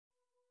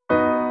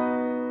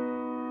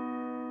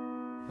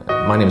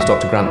My name is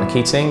Dr. Grant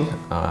McKeating.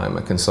 I'm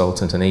a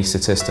consultant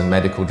anaesthetist and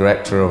medical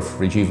director of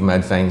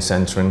RejuvaMed Vein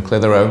Centre in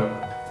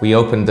Clitheroe. We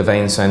opened the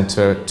Vein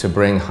Centre to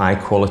bring high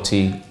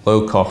quality,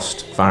 low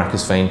cost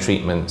varicose vein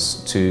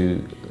treatments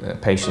to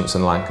patients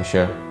in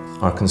Lancashire.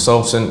 Our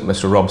consultant,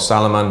 Mr Robert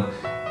Salaman,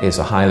 is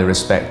a highly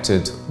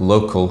respected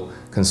local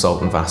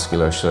consultant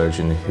vascular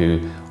surgeon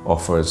who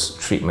offers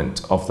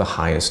treatment of the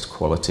highest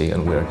quality,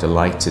 and we're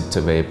delighted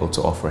to be able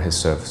to offer his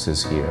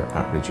services here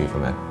at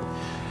RejuvaMed.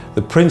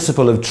 The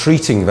principle of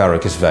treating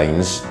varicose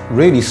veins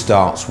really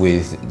starts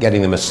with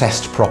getting them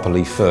assessed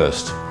properly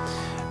first.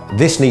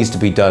 This needs to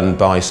be done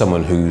by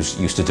someone who's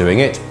used to doing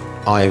it.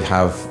 I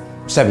have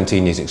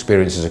 17 years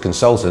experience as a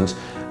consultant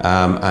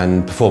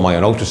and perform my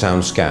own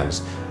ultrasound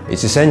scans.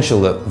 It's essential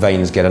that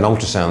veins get an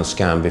ultrasound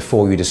scan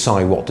before you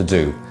decide what to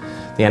do.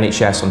 The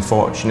NHS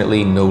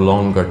unfortunately no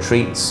longer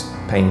treats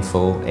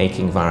painful,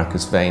 aching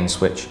varicose veins,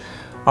 which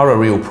are a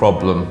real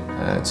problem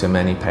to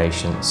many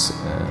patients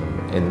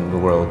in the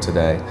world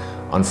today.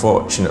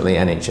 Unfortunately,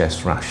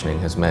 NHS rationing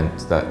has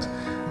meant that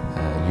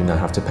you now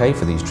have to pay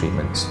for these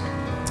treatments.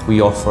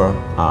 We offer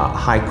a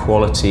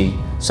high-quality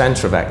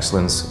Centre of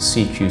Excellence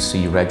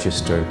CQC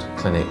registered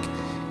clinic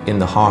in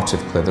the heart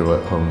of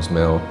Clitheroe at Holmes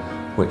Mill,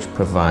 which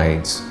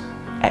provides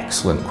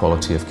excellent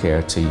quality of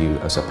care to you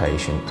as a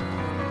patient.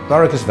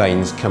 Varicose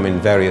veins come in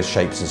various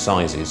shapes and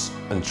sizes,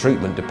 and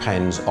treatment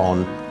depends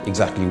on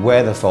exactly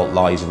where the fault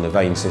lies in the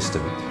vein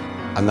system,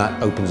 and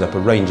that opens up a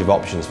range of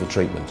options for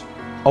treatment.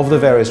 Of the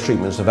various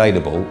treatments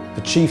available,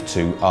 the chief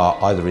two are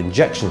either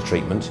injection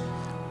treatment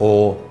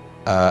or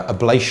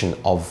ablation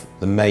of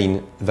the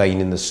main vein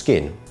in the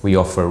skin. We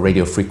offer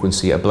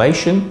radiofrequency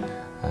ablation,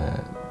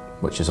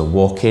 which is a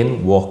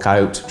walk-in,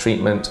 walk-out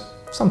treatment,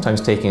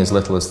 sometimes taking as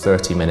little as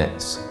 30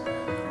 minutes.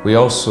 We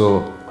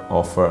also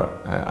offer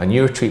a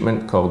newer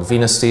treatment called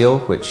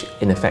VenaSeal, which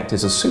in effect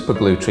is a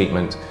superglue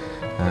treatment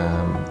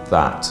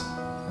that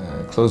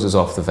closes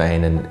off the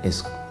vein and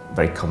is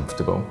very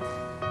comfortable.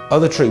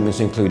 Other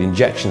treatments include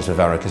injections for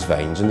varicose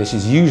veins, and this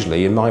is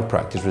usually, in my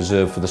practice,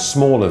 reserved for the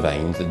smaller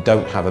veins that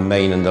don't have a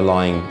main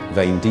underlying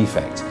vein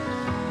defect.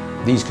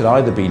 These could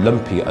either be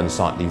lumpy,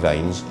 unsightly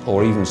veins,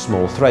 or even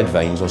small thread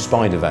veins or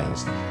spider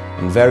veins,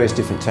 and various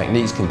different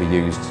techniques can be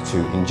used to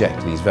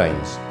inject these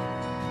veins.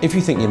 If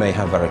you think you may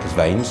have varicose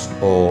veins,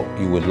 or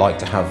you would like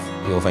to have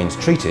your veins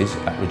treated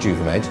at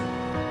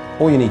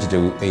RejuvaMed, all you need to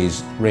do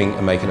is ring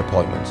and make an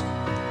appointment.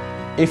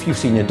 If you've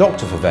seen your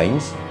doctor for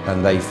veins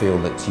and they feel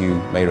that you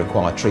may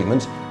require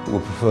treatment but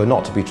would prefer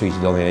not to be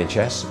treated on the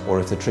NHS, or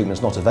if the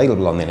treatment's not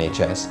available on the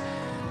NHS,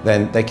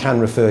 then they can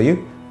refer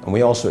you, and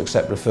we also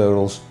accept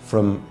referrals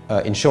from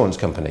insurance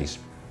companies.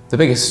 The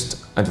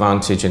biggest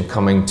advantage in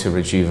coming to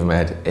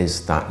RejuvaMed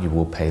is that you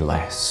will pay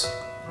less.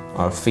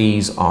 Our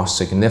fees are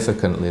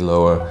significantly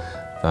lower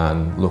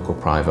than local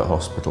private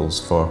hospitals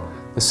for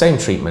the same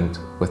treatment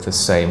with the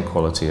same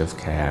quality of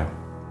care.